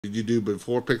Did you do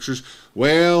before pictures?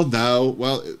 Well, no.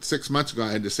 Well, 6 months ago,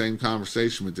 I had the same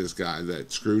conversation with this guy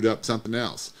that screwed up something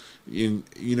else. You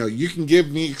can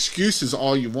give me excuses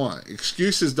all you want.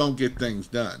 Excuses don't get things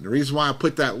done. The reason why I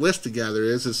put that list together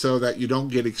is so that you don't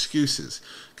get excuses.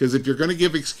 Because if you're going to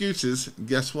give excuses,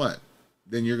 guess what?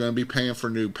 Then you're going to be paying for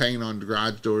new paint on the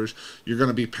garage doors. You're going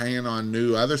to be paying on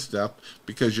new other stuff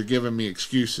because you're giving me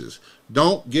excuses.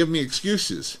 Don't give me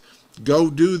excuses. Go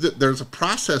do that. There's a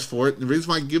process for it. And the reason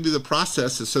why I give you the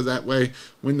process is so that way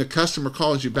when the customer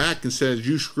calls you back and says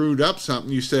you screwed up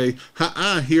something, you say,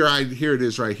 here it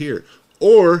is right here.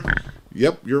 Or,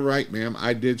 yep, you're right, ma'am.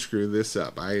 I did screw this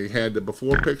up. I had the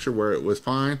before picture where it was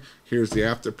fine. Here's the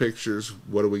after pictures.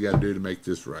 What do we got to do to make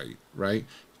this right? Right?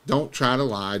 Don't try to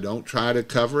lie. Don't try to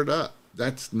cover it up.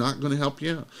 That's not going to help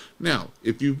you out. Now,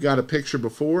 if you've got a picture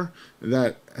before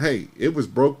that, hey, it was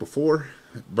broke before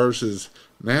versus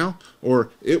now, or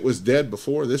it was dead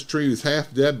before, this tree was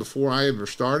half dead before I ever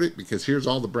started because here's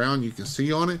all the brown you can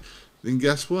see on it, then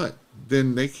guess what?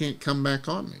 Then they can't come back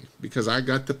on me because I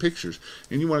got the pictures.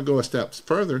 And you want to go a step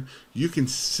further, you can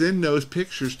send those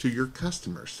pictures to your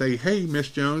customers. Say, hey, Miss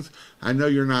Jones, I know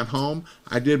you're not home.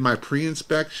 I did my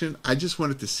pre-inspection. I just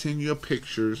wanted to send you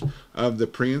pictures of the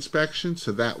pre-inspection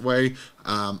so that way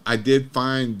I did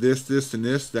find this, and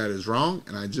this that is wrong,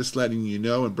 and I'm just letting you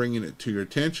know and bringing it to your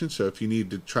attention. So if you need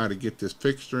to try to get this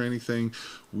fixed or anything,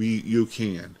 you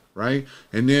can. Right?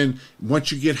 And then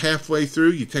once you get halfway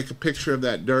through, you take a picture of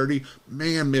that dirty,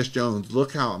 man, Miss Jones,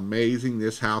 look how amazing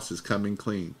this house is coming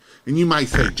clean. And you might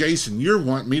say, Jason, you're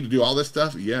wanting me to do all this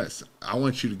stuff? Yes, I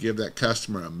want you to give that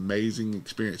customer an amazing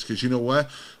experience because you know what?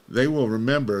 They will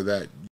remember that